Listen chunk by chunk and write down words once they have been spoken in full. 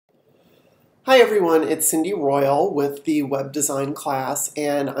Hi everyone, it's Cindy Royal with the Web Design class,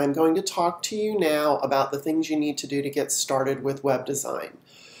 and I'm going to talk to you now about the things you need to do to get started with web design.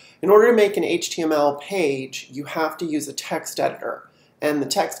 In order to make an HTML page, you have to use a text editor, and the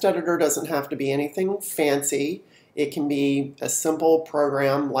text editor doesn't have to be anything fancy. It can be a simple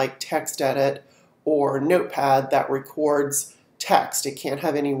program like TextEdit or Notepad that records text. It can't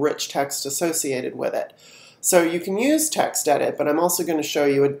have any rich text associated with it. So you can use TextEdit, but I'm also going to show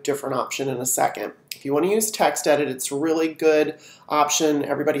you a different option in a second. If you want to use TextEdit, it's a really good option.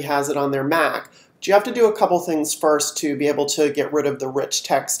 Everybody has it on their Mac. But you have to do a couple things first to be able to get rid of the rich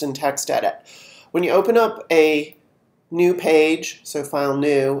text in TextEdit. When you open up a new page, so File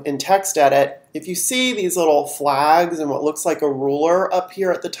New, in TextEdit, if you see these little flags and what looks like a ruler up here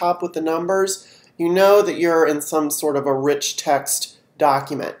at the top with the numbers, you know that you're in some sort of a rich text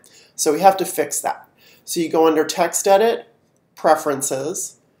document. So we have to fix that. So you go under TextEdit,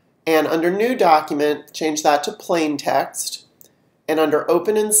 Preferences, and under New Document, change that to Plain Text. And under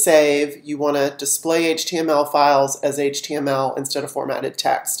Open and Save, you want to display HTML files as HTML instead of formatted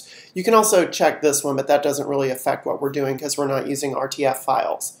text. You can also check this one, but that doesn't really affect what we're doing because we're not using RTF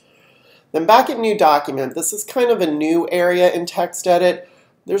files. Then back at New Document, this is kind of a new area in TextEdit.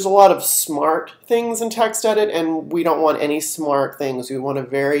 There's a lot of smart things in TextEdit, and we don't want any smart things. We want a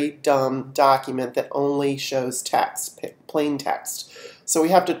very dumb document that only shows text, plain text. So we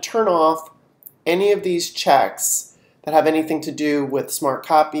have to turn off any of these checks that have anything to do with smart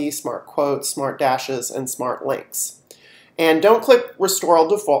copy, smart quotes, smart dashes, and smart links. And don't click Restore All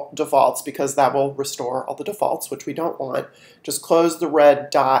Defaults because that will restore all the defaults, which we don't want. Just close the red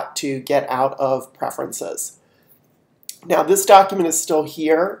dot to get out of Preferences. Now this document is still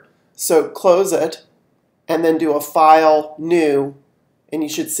here, so close it and then do a File New, and you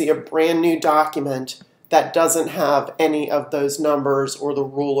should see a brand new document that doesn't have any of those numbers or the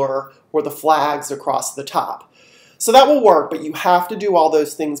ruler or the flags across the top. So that will work, but you have to do all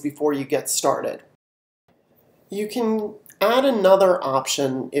those things before you get started. You can add another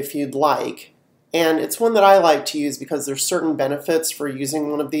option if you'd like, and it's one that I like to use because there's certain benefits for using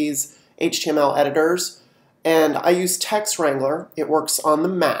one of these HTML editors. And I use TextWrangler. It works on the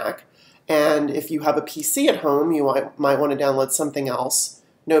Mac. And if you have a PC at home, you might want to download something else,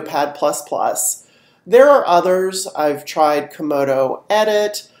 Notepad++. There are others. I've tried Komodo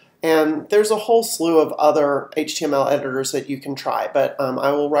Edit, and there's a whole slew of other HTML editors that you can try. But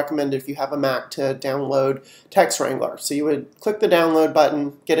I will recommend if you have a Mac to download TextWrangler. So you would click the download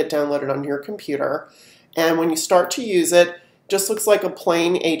button, get it downloaded on your computer, and when you start to use it, it just looks like a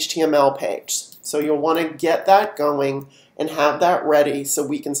plain HTML page. So you'll want to get that going and have that ready so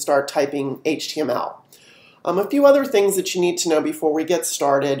we can start typing HTML. A few other things that you need to know before we get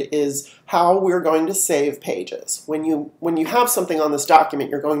started is how we're going to save pages. When you have something on this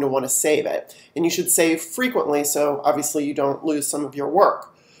document, you're going to want to save it. And you should save frequently so obviously you don't lose some of your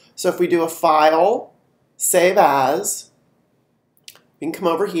work. So if we do a File, Save As, we can come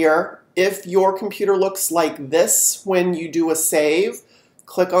over here. If your computer looks like this when you do a save,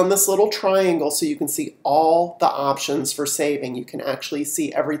 click on this little triangle so you can see all the options for saving. You can actually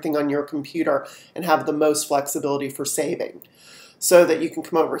see everything on your computer and have the most flexibility for saving. So that you can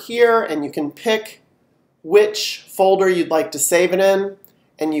come over here and you can pick which folder you'd like to save it in,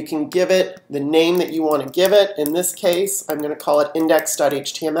 and you can give it the name that you want to give it. In this case, I'm going to call it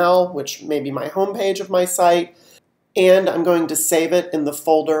index.html, which may be my home page of my site, and I'm going to save it in the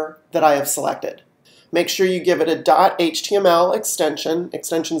folder that I have selected. Make sure you give it a .html extension.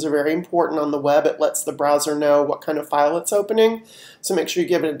 Extensions are very important on the web. It lets the browser know what kind of file it's opening. So make sure you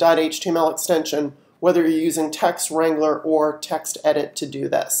give it a .html extension, whether you're using TextWrangler or TextEdit to do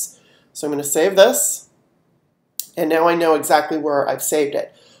this. So I'm going to save this, and now I know exactly where I've saved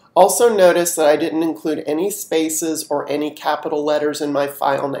it. Also notice that I didn't include any spaces or any capital letters in my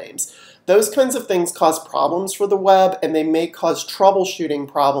file names. Those kinds of things cause problems for the web, and they may cause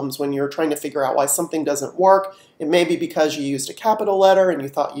troubleshooting problems when you're trying to figure out why something doesn't work. It may be because you used a capital letter and you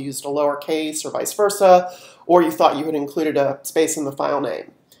thought you used a lowercase or vice versa, or you thought you had included a space in the file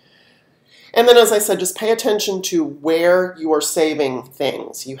name. And then, as I said, just pay attention to where you are saving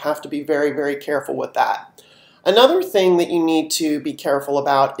things. You have to be very, very careful with that. Another thing that you need to be careful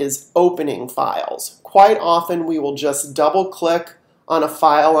about is opening files. Quite often we will just double-click on a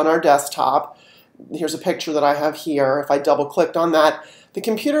file on our desktop. Here's a picture that I have here. If I double-clicked on that, the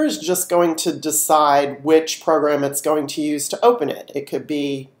computer is just going to decide which program it's going to use to open it. It could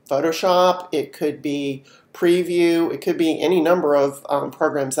be Photoshop, it could be Preview, it could be any number of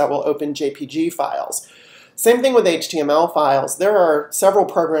programs that will open JPG files. Same thing with HTML files. There are several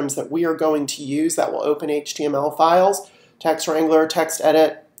programs that we are going to use that will open HTML files. TextWrangler,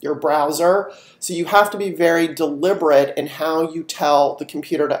 TextEdit, your browser. So you have to be very deliberate in how you tell the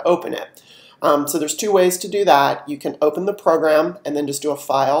computer to open it. So there's two ways to do that. You can open the program and then just do a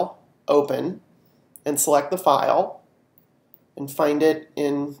File, Open, and select the file and find it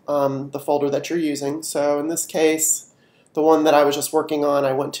in the folder that you're using. So in this case, the one that I was just working on,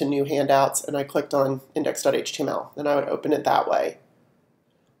 I went to New Handouts and I clicked on index.html, and I would open it that way.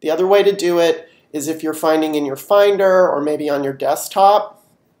 The other way to do it is if you're finding in your Finder or maybe on your desktop,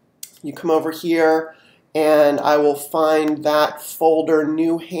 you come over here and I will find that folder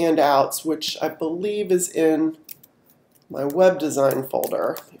New Handouts, which I believe is in my web design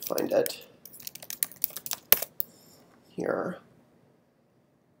folder. Let me find it here.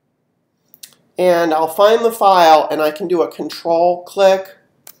 And I'll find the file and I can do a control click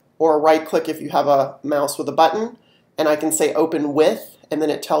or a right click if you have a mouse with a button, and I can say open with, and then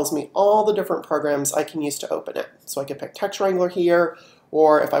it tells me all the different programs I can use to open it. So I could pick Text Wrangler here,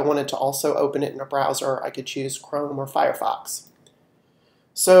 or if I wanted to also open it in a browser, I could choose Chrome or Firefox.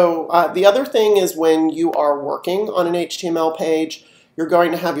 So the other thing is when you are working on an HTML page, you're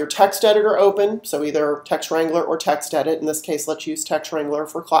going to have your text editor open, so either Text Wrangler or TextEdit. In this case, let's use Text Wrangler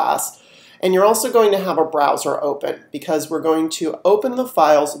for class. And you're also going to have a browser open because we're going to open the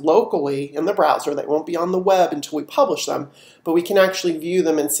files locally in the browser. They won't be on the web until we publish them, but we can actually view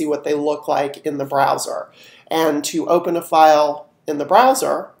them and see what they look like in the browser. And to open a file in the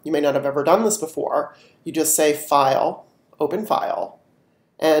browser, you may not have ever done this before, you just say File, Open File.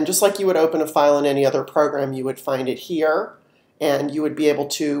 And just like you would open a file in any other program, you would find it here, and you would be able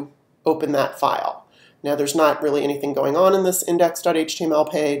to open that file. Now there's not really anything going on in this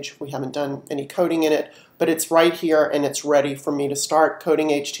index.html page. We haven't done any coding in it, but it's right here and it's ready for me to start coding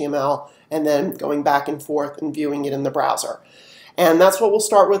HTML and then going back and forth and viewing it in the browser. And that's what we'll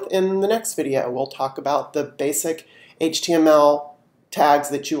start with in the next video. We'll talk about the basic HTML tags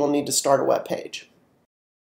that you will need to start a web page.